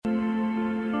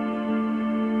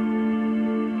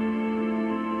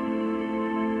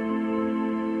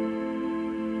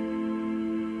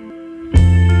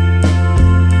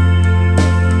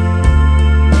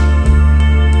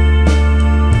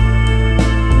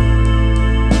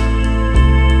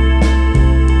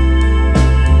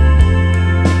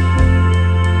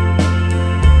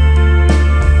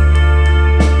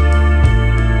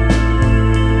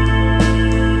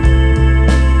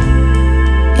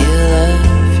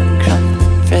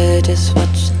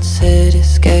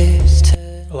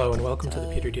welcome to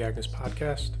the Peter Diagnos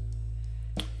podcast.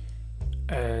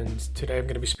 And today I'm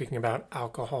going to be speaking about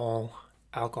alcohol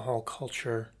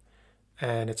culture,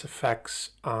 and its effects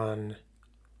on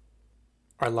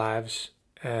our lives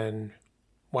and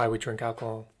why we drink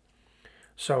alcohol.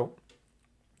 So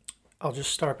I'll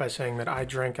just start by saying that I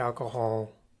drank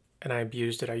alcohol and I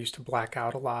abused it. I used to black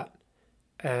out a lot,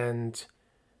 and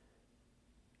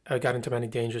I got into many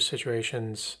dangerous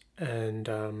situations,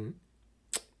 and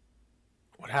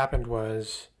what happened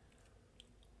was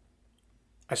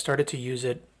I started to use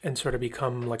it and sort of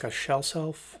become like a shell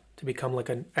self, to become like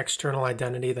an external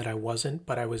identity that I wasn't,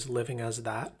 but I was living as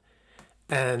that.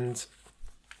 And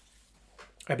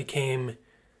I became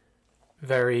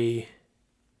very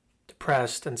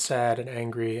depressed and sad and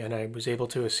angry, and I was able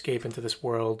to escape into this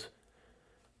world.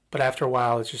 But after a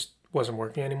while, it just wasn't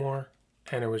working anymore,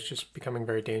 and it was just becoming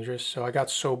very dangerous. So I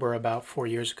got sober about 4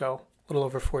 years ago, a little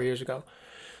over 4 years ago.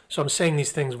 So I'm saying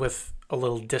these things with a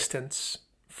little distance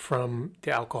from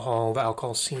the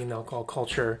alcohol scene, the alcohol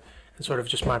culture, and sort of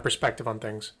just my perspective on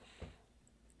things.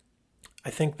 I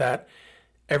think that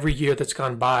every year that's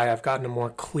gone by, I've gotten a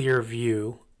more clear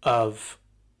view of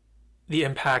the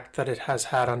impact that it has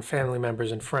had on family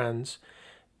members and friends,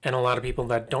 and a lot of people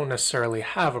that don't necessarily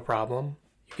have a problem,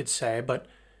 you could say, but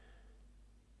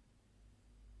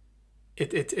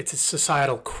it's a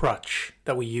societal crutch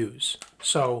that we use.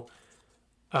 So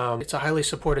it's a highly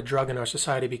supported drug in our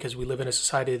society because we live in a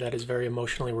society that is very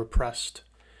emotionally repressed.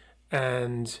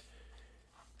 And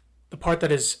the part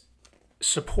that is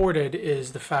supported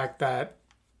is the fact that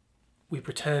we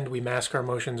pretend, we mask our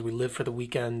emotions, we live for the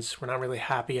weekends, we're not really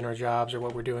happy in our jobs or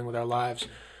what we're doing with our lives,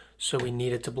 so we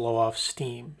need it to blow off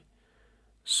steam.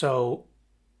 So,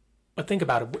 but think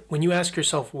about it. When you ask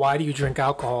yourself, why do you drink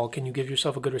alcohol, can you give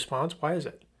yourself a good response? Why is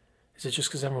it? Is it just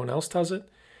because everyone else does it?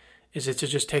 Is it to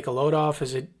just take a load off?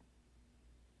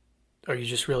 Are you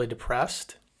just really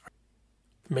depressed?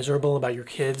 Miserable about your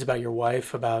kids, about your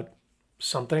wife, about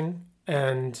something?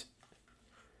 And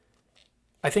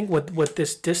I think what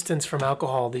this distance from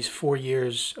alcohol, these 4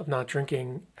 years of not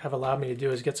drinking, have allowed me to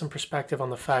do is get some perspective on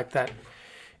the fact that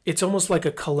it's almost like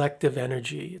a collective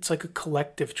energy. It's like a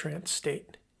collective trance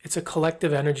state. It's a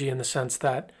collective energy in the sense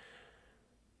that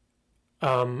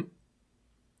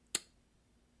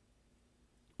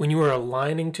when you are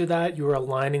aligning to that, you are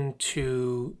aligning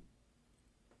to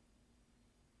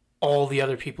all the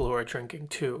other people who are drinking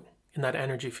too, in that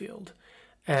energy field.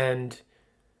 And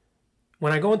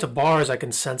when I go into bars, I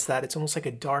can sense that. It's almost like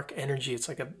a dark energy. It's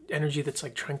like an energy that's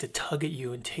like trying to tug at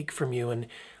you and take from you, and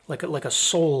like a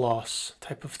soul loss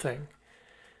type of thing,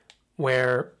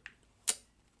 where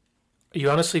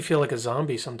you honestly feel like a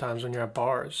zombie sometimes when you're at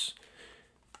bars.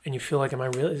 And you feel like,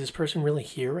 is this person really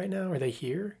here right now? Are they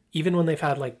here? Even when they've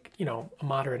had a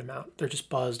moderate amount, they're just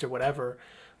buzzed or whatever.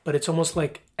 But it's almost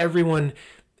like everyone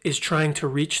is trying to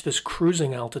reach this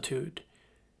cruising altitude.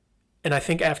 And I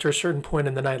think after a certain point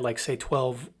in the night, like say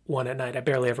 12, 1 at night, I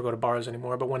barely ever go to bars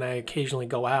anymore, but when I occasionally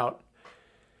go out,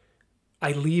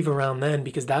 I leave around then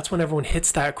because that's when everyone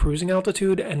hits that cruising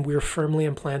altitude, and we're firmly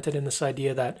implanted in this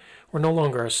idea that we're no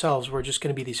longer ourselves, we're just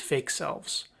going to be these fake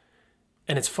selves.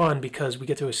 And it's fun because we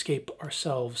get to escape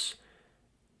ourselves,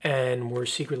 and we're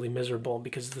secretly miserable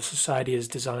because the society is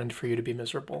designed for you to be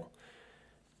miserable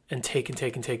and take and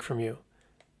take and take from you.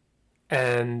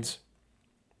 And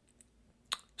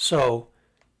so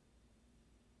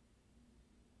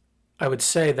I would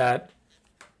say that,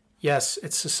 yes,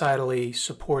 it's societally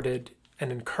supported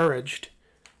and encouraged,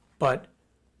 but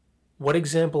what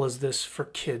example is this for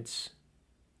kids?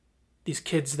 These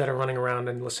kids that are running around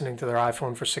and listening to their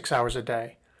iPhone for 6 hours a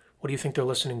day, what do you think they're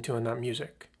listening to in that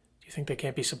music? Do you think they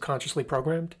can't be subconsciously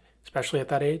programmed, especially at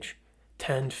that age?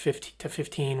 10, 15 to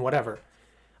 15, whatever.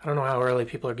 I don't know how early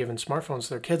people are given smartphones to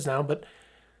their kids now, but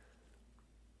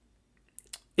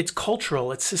it's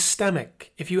cultural, it's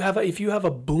systemic. If you have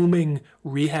a booming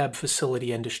rehab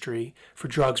facility industry for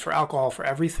drugs, for alcohol, for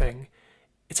everything,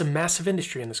 it's a massive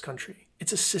industry in this country.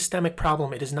 It's a systemic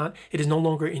problem. It is no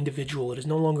longer individual. It is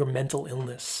no longer mental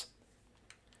illness.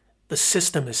 The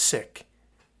system is sick.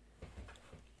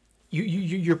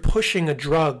 You're pushing a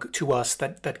drug to us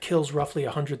that kills roughly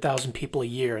 100,000 people a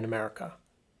year in America.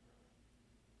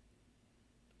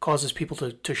 Causes people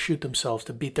to shoot themselves,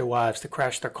 to beat their wives, to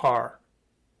crash their car.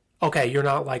 Okay, you're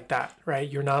not like that, right?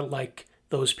 You're not like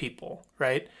those people,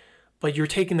 right? But you're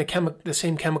taking the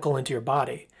same chemical into your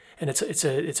body. And it's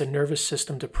a nervous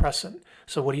system depressant.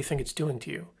 So what do you think it's doing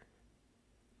to you?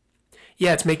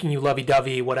 Yeah, it's making you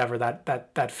lovey-dovey, whatever,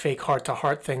 that fake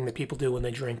heart-to-heart thing that people do when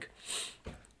they drink.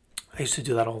 I used to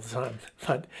do that all the time.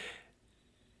 But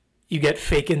you get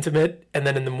fake intimate, and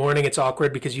then in the morning it's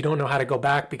awkward because you don't know how to go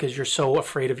back because you're so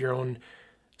afraid of your own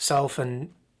self,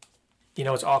 and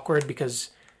it's awkward because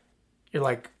you're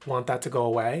like, want that to go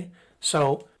away.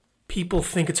 So people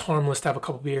think it's harmless to have a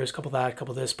couple beers, a couple that, a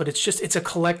couple this, but it's a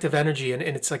collective energy, and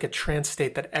it's like a trance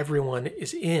state that everyone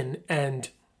is in, and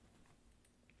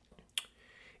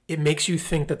it makes you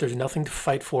think that there's nothing to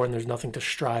fight for and there's nothing to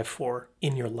strive for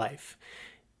in your life.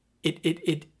 It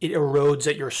erodes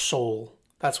at your soul.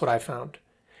 That's what I found.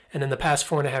 And in the past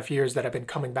 4.5 years that I've been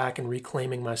coming back and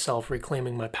reclaiming myself,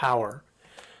 reclaiming my power,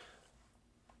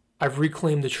 I've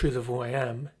reclaimed the truth of who I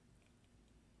am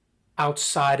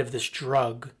outside of this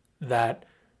drug that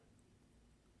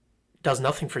does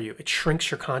nothing for you. It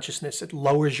shrinks your consciousness. It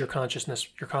lowers your consciousness,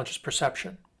 your conscious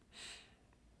perception.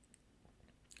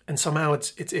 And somehow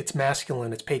it's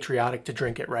masculine, it's patriotic to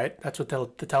drink it, right? That's what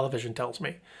the television tells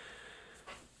me.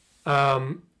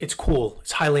 It's cool.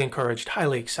 It's highly encouraged,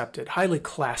 highly accepted, highly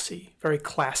classy, very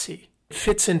classy. It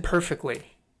fits in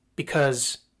perfectly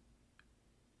because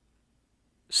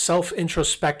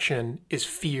self-introspection is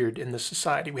feared in this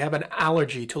society. We have an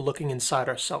allergy to looking inside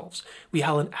ourselves. We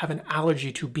have an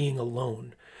allergy to being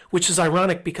alone, which is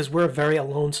ironic because we're a very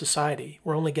alone society.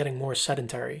 We're only getting more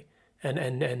sedentary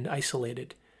and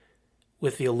isolated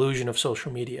with the illusion of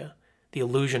social media, the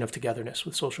illusion of togetherness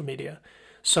with social media.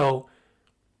 So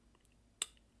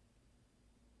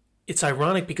it's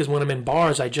ironic because when I'm in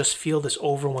bars, I just feel this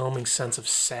overwhelming sense of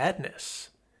sadness.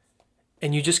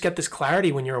 And you just get this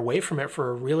clarity when you're away from it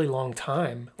for a really long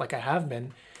time, like I have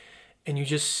been. And you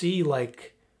just see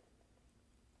like,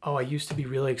 oh, I used to be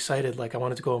really excited. Like I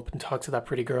wanted to go up and talk to that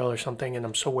pretty girl or something. And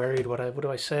I'm so worried. What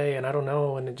do I say? And I don't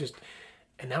know. And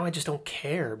now I just don't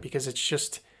care because it's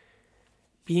just,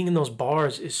 being in those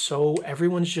bars is so,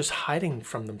 everyone's just hiding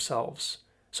from themselves.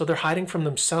 So they're hiding from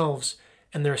themselves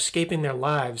and they're escaping their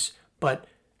lives, but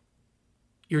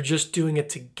you're just doing it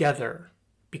together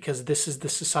because this is the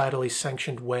societally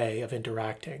sanctioned way of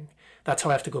interacting. That's how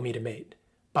I have to go meet a mate,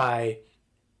 by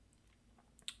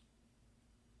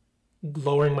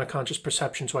lowering my conscious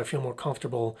perception so I feel more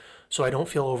comfortable, so I don't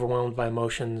feel overwhelmed by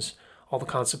emotions, all the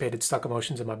constipated, stuck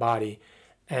emotions in my body,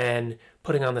 and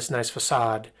putting on this nice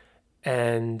facade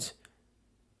and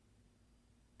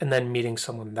then meeting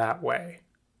someone that way.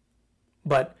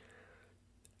 But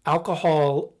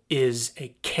alcohol is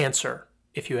a cancer,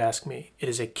 if you ask me. It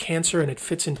is a cancer, and it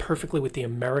fits in perfectly with the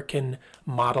American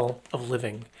model of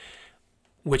living,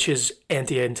 which is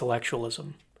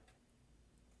anti-intellectualism,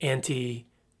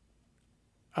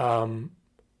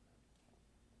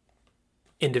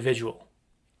 anti-individual.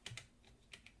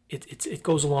 It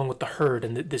goes along with the herd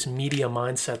and this media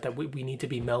mindset that we need to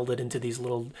be melded into these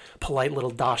polite little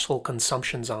docile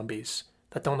consumption zombies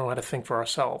that don't know how to think for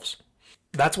ourselves.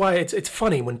 That's why it's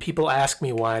funny when people ask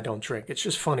me why I don't drink. It's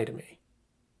just funny to me.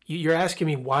 You're asking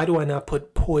me, why do I not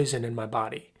put poison in my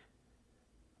body?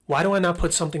 Why do I not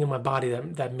put something in my body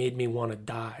that made me want to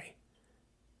die?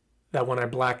 That when I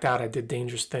blacked out, I did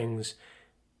dangerous things,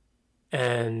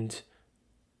 and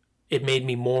it made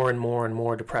me more and more and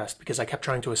more depressed because I kept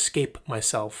trying to escape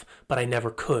myself, but I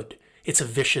never could. It's a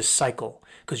vicious cycle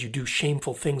because you do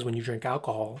shameful things when you drink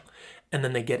alcohol, and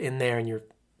then they get in there and you're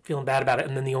feeling bad about it,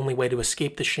 and then the only way to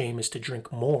escape the shame is to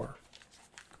drink more.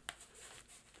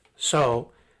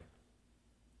 So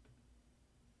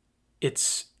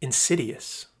it's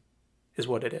insidious is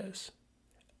what it is.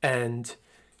 And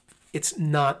it's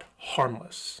not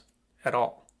harmless at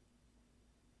all.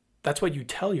 That's what you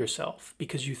tell yourself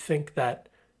because you think that,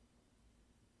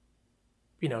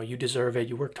 you deserve it.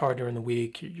 You worked hard during the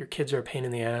week. Your kids are a pain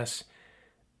in the ass.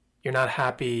 You're not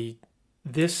happy.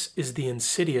 This is the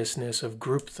insidiousness of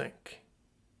groupthink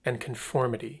and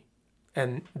conformity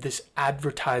and this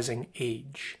advertising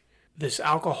age. This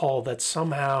alcohol that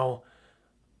somehow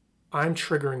I'm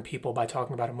triggering people by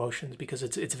talking about emotions because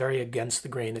it's very against the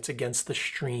grain. It's against the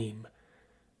stream,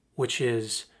 which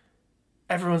is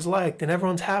everyone's liked and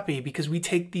everyone's happy because we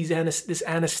take this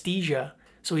anesthesia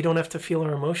so we don't have to feel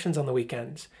our emotions on the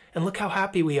weekends. And look how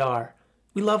happy we are.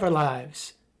 We love our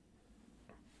lives.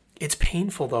 It's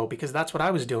painful though, because that's what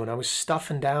I was doing. I was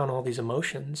stuffing down all these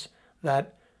emotions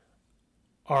that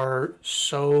are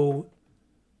so,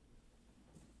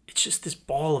 it's just this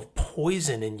ball of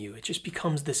poison in you. It just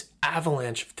becomes this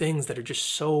avalanche of things that are just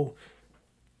so,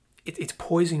 it's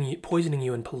poisoning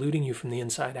you and polluting you from the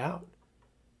inside out.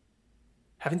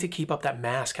 Having to keep up that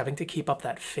mask, having to keep up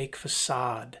that fake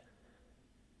facade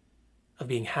of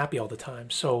being happy all the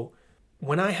time. So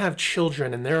when I have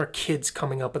children and there are kids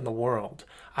coming up in the world,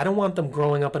 I don't want them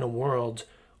growing up in a world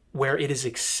where it is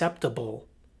acceptable,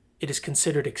 it is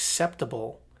considered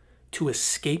acceptable to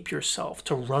escape yourself,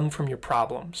 to run from your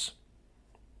problems.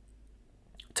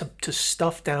 to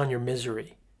stuff down your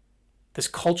misery. This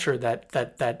culture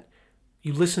that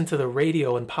you listen to the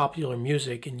radio and popular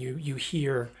music and you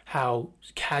hear how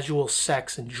casual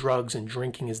sex and drugs and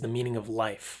drinking is the meaning of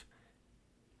life.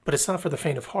 But it's not for the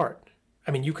faint of heart.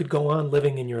 I mean, you could go on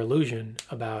living in your illusion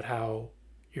about how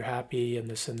you're happy and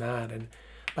this and that,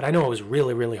 but I know it was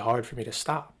really, really hard for me to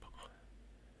stop.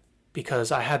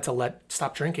 Because I had to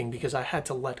stop drinking because I had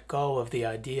to let go of the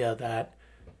idea that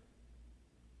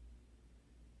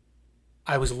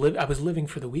I was living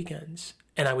for the weekends,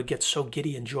 and I would get so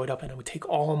giddy and joyed up, and I would take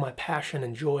all my passion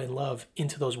and joy and love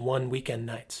into those one weekend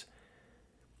nights.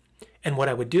 And what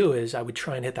I would do is I would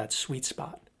try and hit that sweet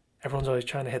spot. Everyone's always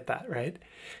trying to hit that, right?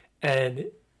 And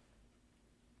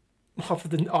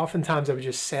oftentimes I would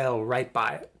just sail right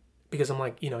by it because I'm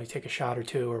like, you take a shot or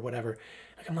two or whatever.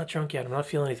 Like, I'm not drunk yet. I'm not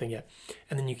feeling anything yet.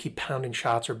 And then you keep pounding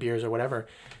shots or beers or whatever.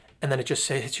 And then it just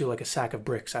hits you like a sack of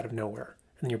bricks out of nowhere.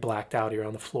 And then you're blacked out, or you're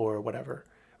on the floor or whatever,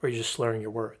 or you're just slurring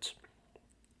your words.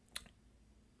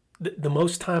 The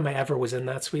most time I ever was in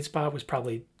that sweet spot was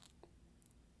probably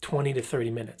 20 to 30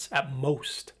 minutes at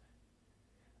most.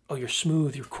 Oh, you're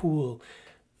smooth, you're cool,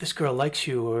 this girl likes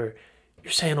you, or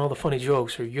you're saying all the funny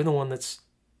jokes, or you're the one that's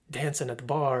dancing at the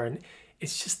bar. And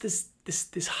it's just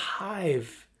this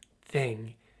hive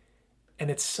thing. And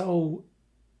it's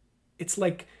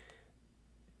like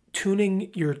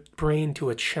tuning your brain to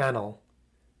a channel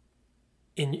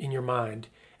in your mind,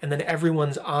 and then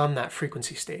everyone's on that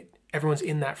frequency state. Everyone's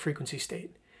in that frequency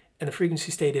state. And the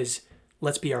frequency state is,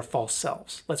 let's be our false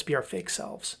selves. Let's be our fake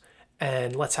selves.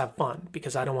 And let's have fun,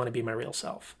 because I don't want to be my real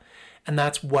self. And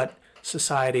that's what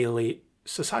societally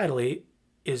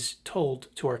is told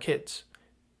to our kids.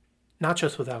 Not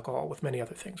just with alcohol, with many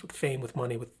other things, with fame, with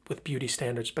money, with beauty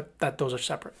standards, but those are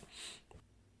separate.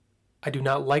 I do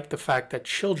not like the fact that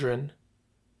children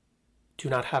do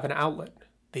not have an outlet.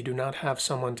 They do not have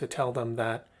someone to tell them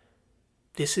that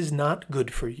this is not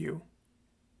good for you.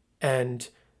 And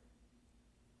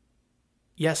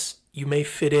yes, you may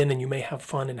fit in and you may have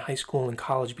fun in high school and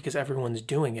college because everyone's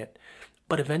doing it,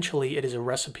 but eventually it is a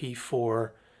recipe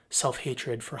for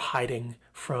self-hatred, for hiding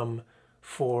from,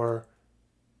 for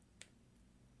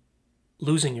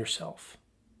losing yourself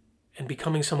and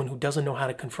becoming someone who doesn't know how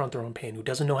to confront their own pain, who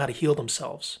doesn't know how to heal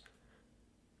themselves,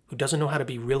 who doesn't know how to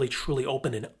be really, truly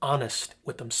open and honest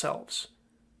with themselves.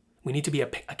 We need to be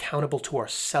accountable to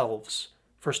ourselves,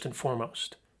 first and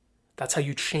foremost. That's how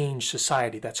you change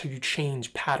society. That's how you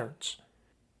change patterns.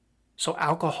 So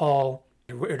alcohol,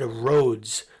 it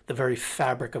erodes the very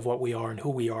fabric of what we are and who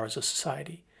we are as a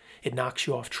society. It knocks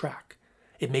you off track.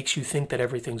 It makes you think that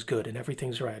everything's good and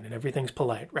everything's right and everything's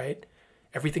polite, right?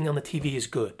 Everything on the TV is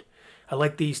good. I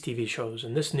like these TV shows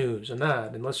and this news and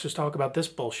that, and let's just talk about this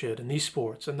bullshit and these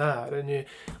sports and that. And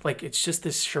it's just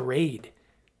this charade.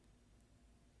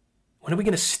 When are we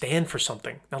going to stand for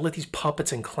something? Not let these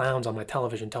puppets and clowns on my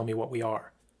television tell me what we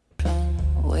are.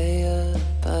 From way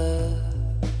above,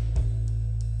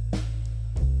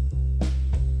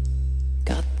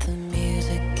 got the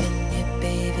music in you,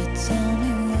 baby, tell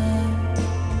me why.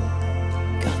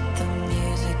 Got the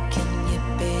music in you,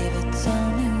 baby, tell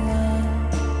me why.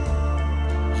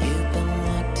 You've been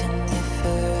locked in you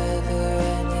forever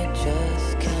and you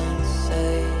just can't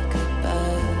say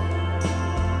goodbye.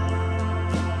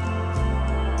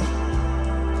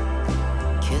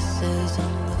 Kisses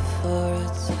on the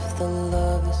foreheads of the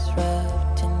lovers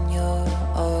wrapped in your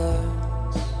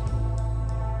arms.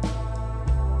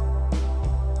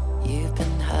 You've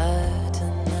been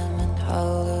hiding them in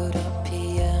hollowed out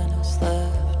pianos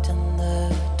left in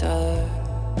the dark.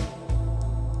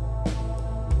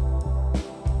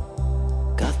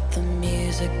 Got the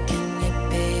music in you,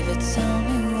 baby, tell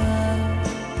me why.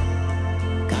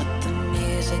 Got the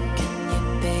music in you,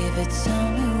 baby, tell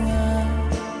me why.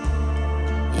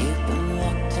 You've been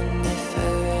locked in me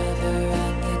forever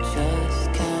and you just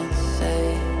can't say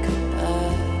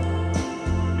goodbye.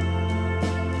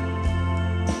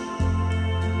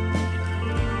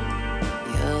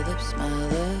 Your lips, my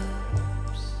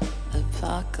lips,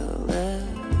 apocalypse.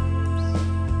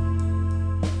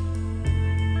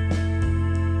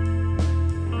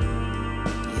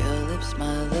 Your lips,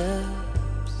 my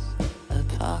lips,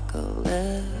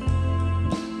 apocalypse.